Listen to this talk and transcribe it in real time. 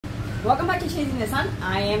Welcome back to Chasing the Sun.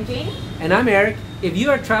 I am Jane. And I'm Eric. If you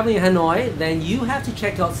are traveling in Hanoi, then you have to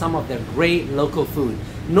check out some of their great local food.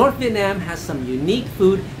 North Vietnam has some unique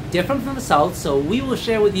food different from the South, so we will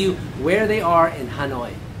share with you where they are in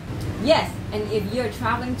Hanoi. Yes, and if you're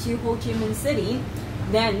traveling to Ho Chi Minh City,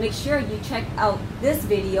 then make sure you check out this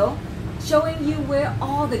video showing you where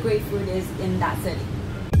all the great food is in that city.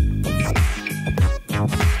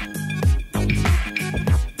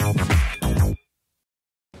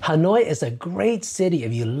 Hanoi is a great city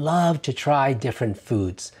if you love to try different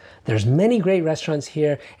foods. There's many great restaurants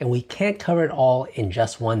here and we can't cover it all in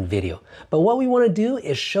just one video. But what we want to do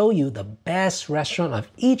is show you the best restaurant of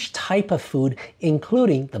each type of food,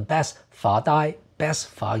 including the best pho dai, best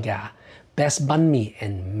pho ga, best banh mi,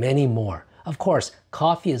 and many more. Of course,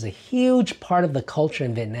 coffee is a huge part of the culture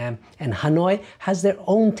in Vietnam, and Hanoi has their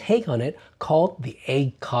own take on it called the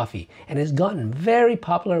egg coffee, and it's gotten very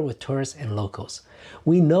popular with tourists and locals.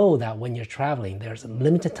 We know that when you're traveling, there's a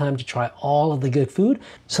limited time to try all of the good food,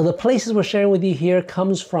 so the places we're sharing with you here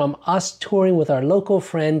comes from us touring with our local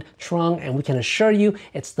friend Trung, and we can assure you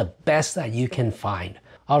it's the best that you can find.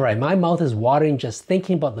 All right, my mouth is watering just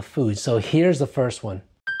thinking about the food, so here's the first one.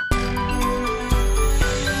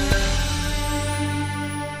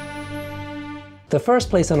 The first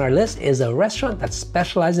place on our list is a restaurant that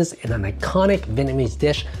specializes in an iconic Vietnamese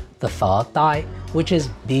dish, the pho dai, which is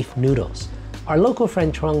beef noodles. Our local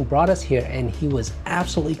friend Trung brought us here and he was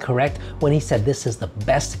absolutely correct when he said this is the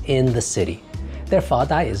best in the city. Their pho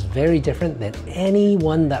dai is very different than any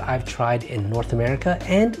one that I've tried in North America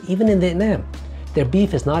and even in Vietnam. Their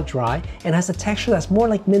beef is not dry and has a texture that's more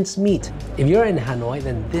like minced meat. If you're in Hanoi,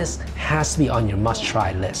 then this has to be on your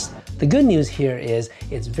must-try list. The good news here is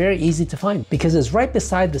it's very easy to find because it's right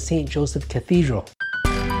beside the St. Joseph Cathedral.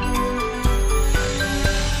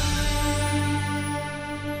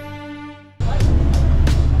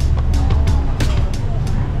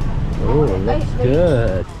 Oh, it looks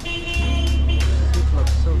good.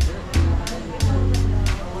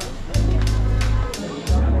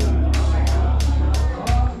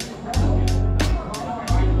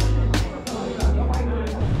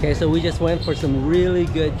 Okay, so we just went for some really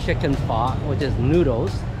good chicken pho, which is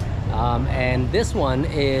noodles. And this one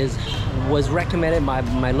was recommended by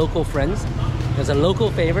my local friends. It's a local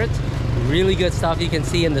favorite. Really good stuff. You can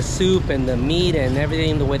see in the soup and the meat and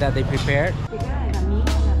everything, the way that they prepare it.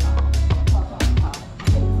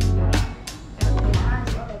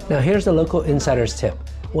 Now here's the local insider's tip.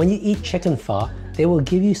 When you eat chicken pho, they will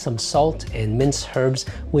give you some salt and minced herbs,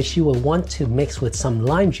 which you will want to mix with some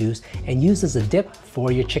lime juice and use as a dip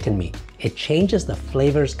for your chicken meat. It changes the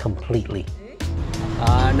flavors completely.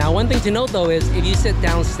 Now one thing to note though is if you sit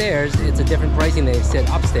downstairs, it's a different pricing than if you sit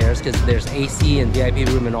upstairs because there's AC and VIP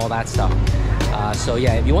room and all that stuff. So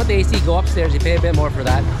yeah, if you want the AC, go upstairs, you pay a bit more for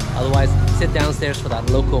that. Otherwise, sit downstairs for that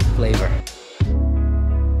local flavor.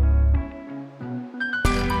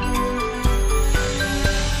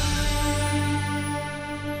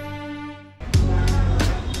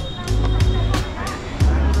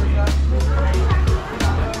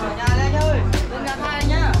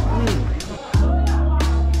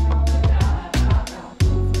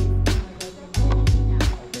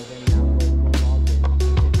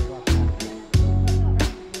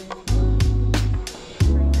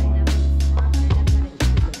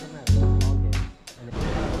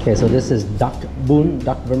 Okay, so this is duck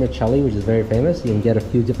vermicelli, which is very famous. You can get a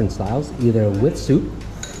few different styles, either with soup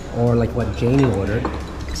or like what Janie ordered.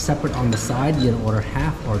 Separate on the side, you can order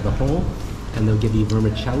half or the whole, and they'll give you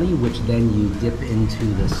vermicelli, which then you dip into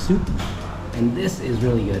the soup. And this is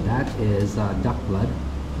really good. That is duck blood,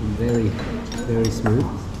 very, very smooth.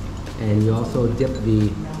 And you also dip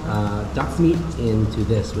the duck meat into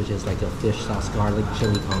this, which is like a fish sauce garlic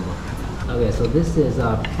chili combo. Okay, so this is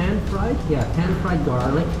pan-fried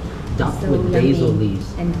garlic duck so with basil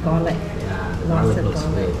leaves. And garlic. Yeah, Lots of looks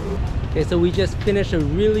garlic. great. Okay, so we just finished a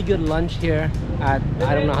really good lunch here at,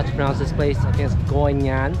 I don't know how to pronounce this place, I think it's Goi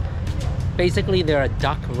Nhan. Basically, they're a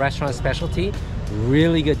duck restaurant specialty.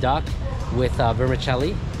 Really good duck with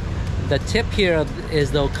vermicelli. The tip here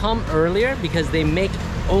is they'll come earlier because they make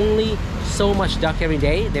only so much duck every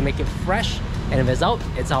day. They make it fresh, and if it's out,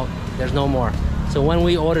 it's out. There's no more. So when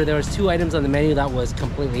we ordered, there was 2 items on the menu that was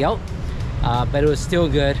completely out, but it was still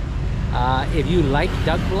good. If you like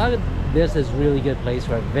duck blood, this is really good place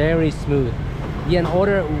for it. Very smooth. You can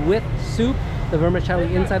order with soup, the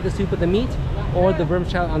vermicelli inside the soup with the meat, or the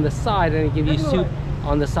vermicelli on the side, and they give you soup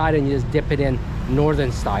on the side and you just dip it in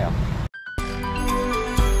northern style.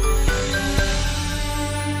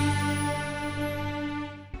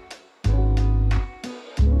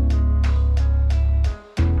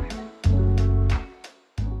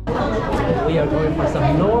 we are going for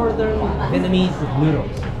some northern Vietnamese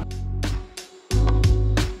noodles.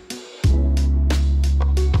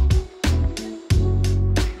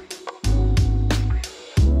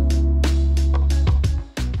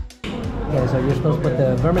 Okay, so you're supposed to put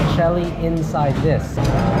the vermicelli inside this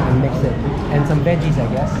and mix it. And some veggies,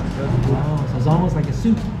 I guess. Oh, so it's almost like a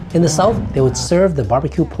soup. In the South, they would serve the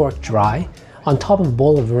barbecue pork dry on top of a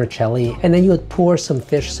bowl of vermicelli, and then you would pour some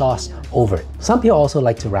fish sauce over it. Some people also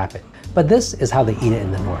like to wrap it, but this is how they eat it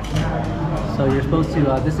in the North. So you're supposed to,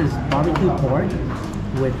 this is barbecue pork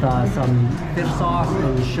with some fish sauce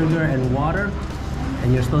and sugar and water.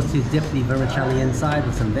 And you're supposed to dip the vermicelli inside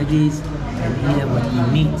with some veggies and eat it with the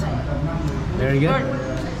meat. Very good.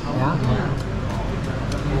 Yeah.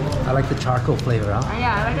 I like the charcoal flavor, huh?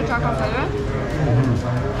 Yeah, I like the charcoal flavor.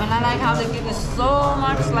 And I like how they give you so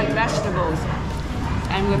much like vegetables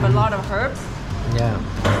and with a lot of herbs. Yeah.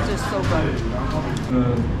 It's just so good.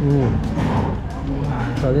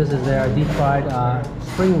 So this is their deep fried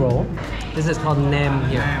spring roll. This is called nam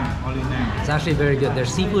here. It's actually very good.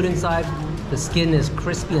 There's seafood inside. The skin is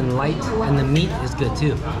crispy and light, and the meat is good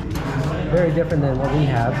too. Very different than what we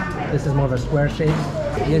have. This is more of a square shape.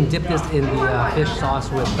 You can dip this in the fish sauce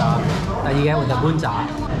with that you get with the bunja.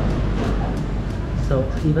 So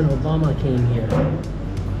even Obama came here,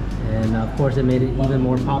 and of course it made it even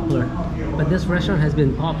more popular. But this restaurant has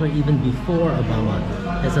been popular even before Obama.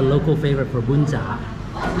 It's a local favorite for bunja.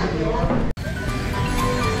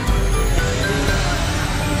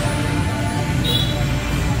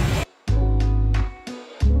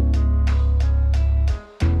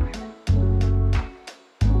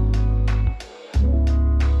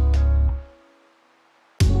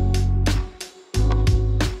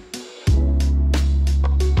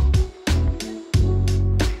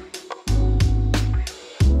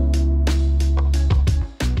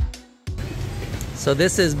 So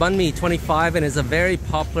this is Banh Mi 25, and it's a very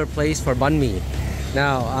popular place for banh mi.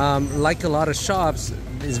 Now, like a lot of shops,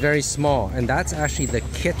 it's very small, and that's actually the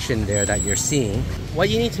kitchen there that you're seeing. What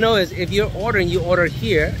you need to know is if you're ordering, you order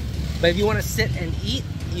here, but if you want to sit and eat,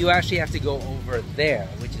 you actually have to go over there,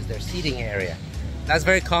 which is their seating area. That's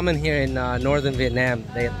very common here in northern Vietnam.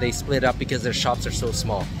 They split up because their shops are so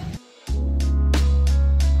small.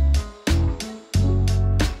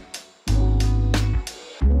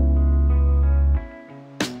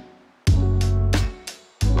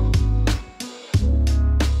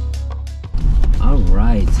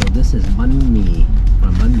 Alright, so this is banh mi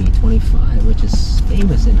from Banh Mi 25, which is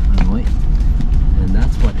famous in Hanoi. And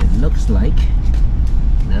that's what it looks like.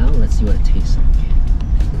 Now let's see what it tastes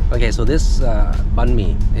like. Okay, so this banh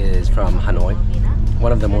mi is from Hanoi,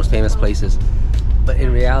 one of the most famous places. But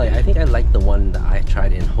in reality, I think I like the one that I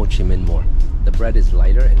tried in Ho Chi Minh more. The bread is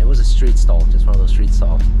lighter, and it was a street stall, just one of those street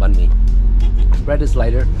stall banh mi. The bread is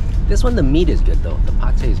lighter. This one, the meat is good though. The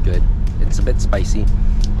pate is good. It's a bit spicy,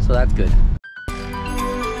 so that's good.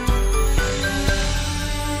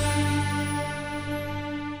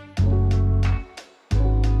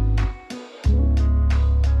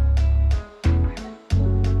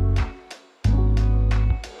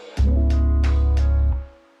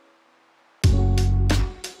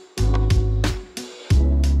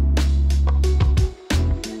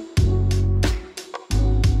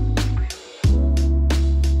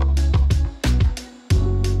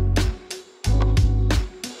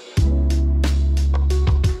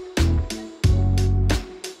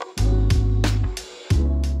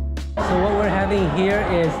 Here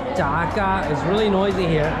is Jaka. It's really noisy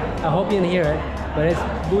here. I hope you can hear it. But it's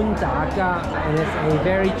bun Jaka, and it's a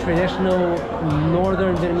very traditional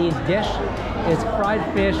northern Vietnamese dish. It's fried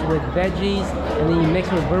fish with veggies, and then you mix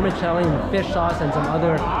it with vermicelli and fish sauce and some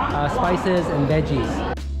other spices and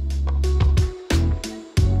veggies.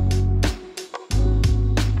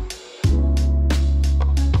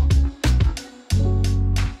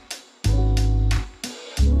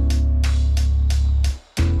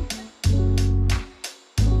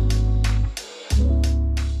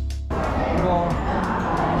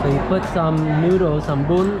 So you put some noodles, some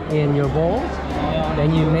bun in your bowl,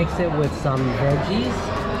 then you mix it with some veggies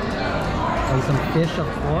and some fish, of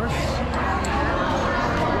course,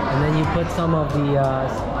 and then you put some of the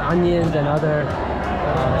onions and other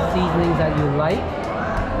seasonings that you like,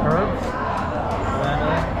 herbs,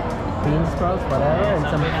 bean sprouts, whatever, and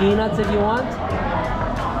some peanuts if you want,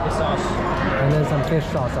 and then some fish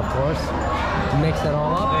sauce, of course. Mix it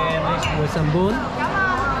all up with some bun,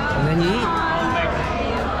 and then you eat.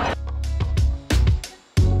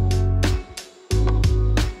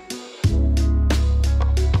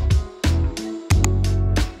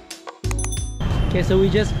 Okay, so we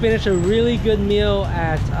just finished a really good meal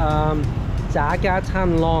at Daga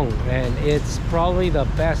Tan Long, and it's probably the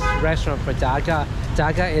best restaurant for Daga.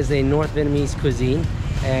 Daga is a North Vietnamese cuisine,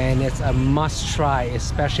 and it's a must try,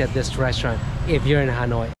 especially at this restaurant if you're in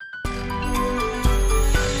Hanoi.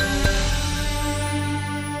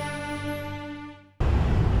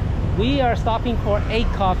 We are stopping for egg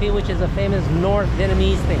coffee, which is a famous North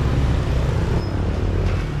Vietnamese thing.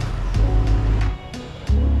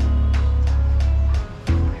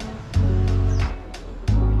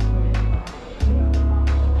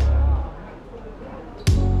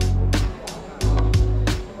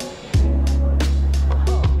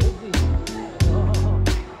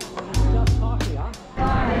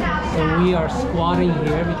 We are squatting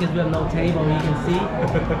here because we have no table, you can see.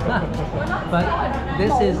 But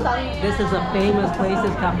this is a famous place,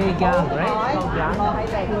 it's Cafe Giang, right?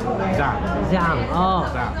 Giang. Oh,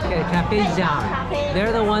 okay, Cafe Giang.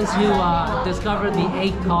 They're the ones who discovered the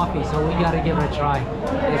egg coffee, so we gotta give it a try.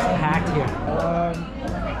 It's packed here.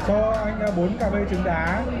 Cho anh 4 cà phê trứng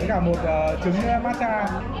đá với cả một trứng matcha.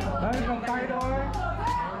 Đấy, vòng tay thôi.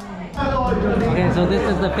 Okay, so this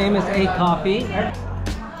is the famous egg coffee.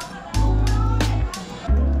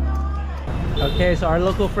 Okay, so our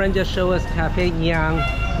local friend just showed us Cafe Giang,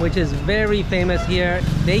 which is very famous here.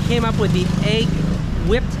 They came up with the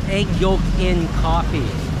whipped egg yolk in coffee.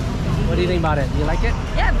 What do you think about it? You like it?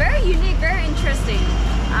 Yeah, very unique, very interesting.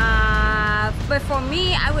 But for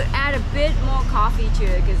me, I would add a bit more coffee to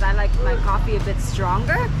it because I like my coffee a bit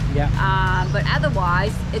stronger. Yeah. But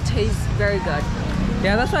otherwise, it tastes very good.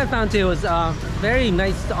 Yeah, that's what I found too. It was very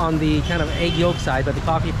nice on the kind of egg yolk side, but the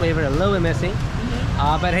coffee flavor a little bit missing.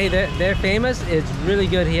 But hey, they're famous. It's really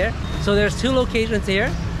good here. So there's 2 locations here.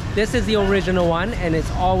 This is the original one, and it's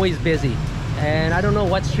always busy. And I don't know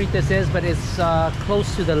what street this is, but it's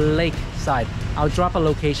close to the lake side. I'll drop a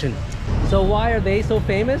location. So why are they so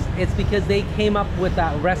famous? It's because they came up with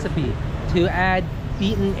that recipe to add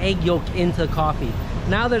beaten egg yolk into coffee.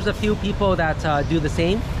 Now there's a few people that do the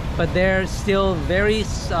same, but they're still very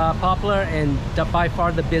popular and by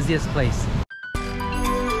far the busiest place.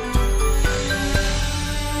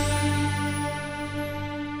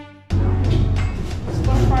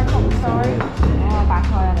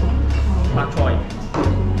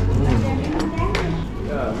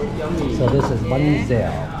 So this is bánh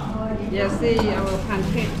xèo. Yes, see our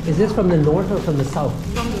pancake. Is this from the north or from the south?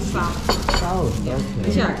 From the south. South,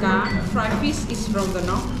 okay. Chả cá, fried fish is from the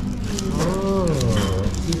north. Oh,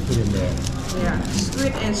 seafood in there. Yeah,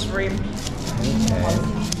 squid and shrimp. Okay.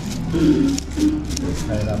 Let's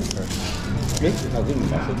cut it up first.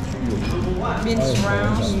 Beans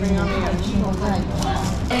round, spring onion.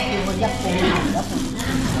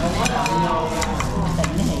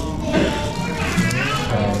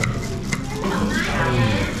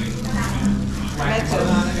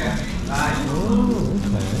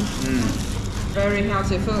 Very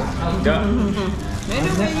healthy food. I've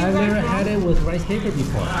never had it with rice paper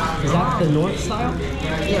before. Is that the north style?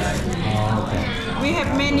 Yes. Oh, okay. We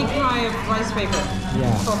have many kinds of rice paper.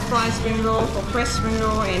 Yeah. For fried spring roll, for fresh spring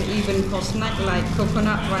roll, and even for snack like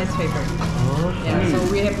coconut rice paper. Okay. Yeah,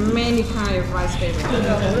 so we have many kinds of rice paper.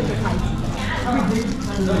 Okay.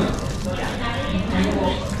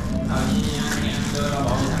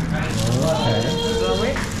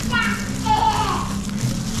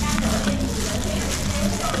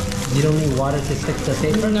 You don't need water to stick the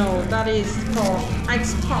paper? No, that is for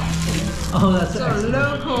export. Oh, that's so excellent.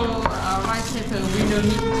 local rice paper, we don't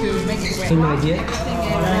need to make it wet. Same idea? Everything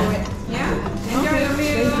and roll it. Yeah. Enjoy your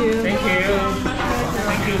meal. Thank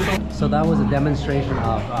you. So that was a demonstration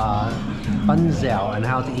of bánh xèo and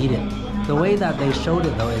how to eat it. The way that they showed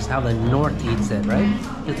it though is how the north eats it, right?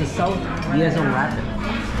 Because the south, you guys don't wrap it.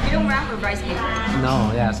 You don't wrap with rice paper.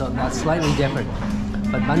 No, yeah, so that's slightly different.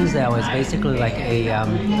 But bánh xèo is basically like a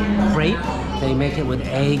crepe. They make it with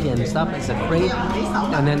egg and stuff. It's a crepe,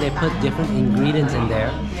 and then they put different ingredients in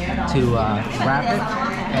there to wrap it.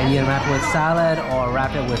 And you can wrap it with salad or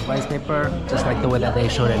wrap it with rice paper, just like the way that they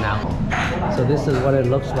showed it now. So this is what it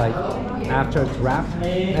looks like after it's wrapped,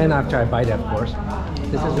 and after I bite it, of course.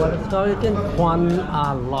 This is what it's called again, Quan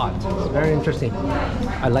A Lot. It's very interesting.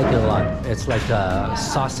 I like it a lot. It's like a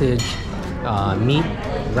sausage meat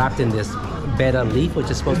wrapped in this beta leaf, which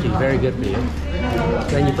is supposed to be very good for you.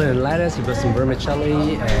 Then you put in lettuce, you put some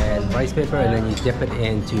vermicelli and rice paper, and then you dip it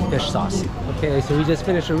into fish sauce. Okay, so we just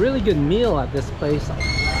finished a really good meal at this place.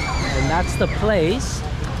 And that's the place,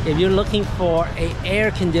 if you're looking for an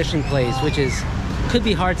air-conditioned place, which could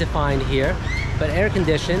be hard to find here, but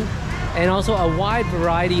air-conditioned, and also a wide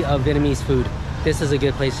variety of Vietnamese food. This is a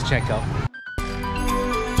good place to check out.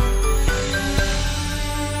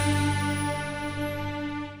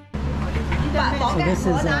 So this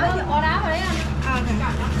is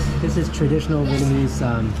This is traditional Vietnamese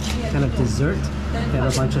kind of dessert. They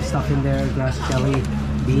have a bunch of stuff in there, grass jelly,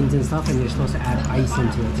 beans and stuff, and you're supposed to add ice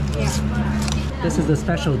into it. Yeah. This is the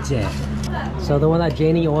special jie. So the one that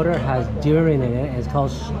Janie ordered has durian in it. It's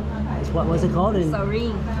called, what was it called?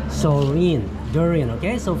 Soupr. Durian,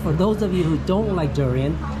 okay? So for those of you who don't like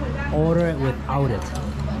durian, order it without it.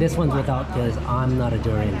 This one's without because I'm not a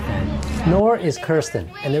durian fan. Nor is Kirsten,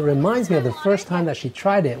 and it reminds me of the first time that she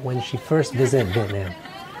tried it when she first visited Vietnam.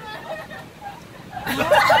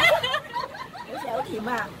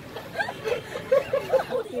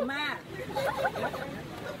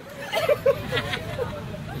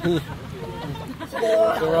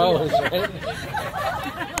 Gross, right?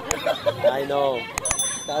 I know.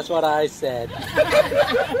 That's what I said. Okay,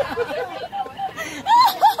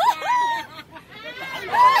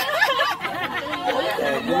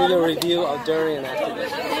 give me the review of durian after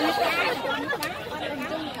this.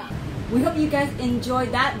 We hope you guys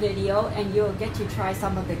enjoyed that video and you'll get to try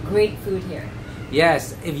some of the great food here.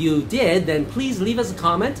 Yes, if you did, then please leave us a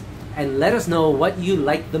comment and let us know what you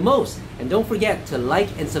liked the most. And don't forget to like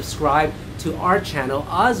and subscribe to our channel,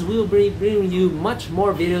 as we'll be bringing you much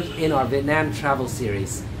more videos in our Vietnam travel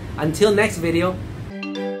series. Until next video,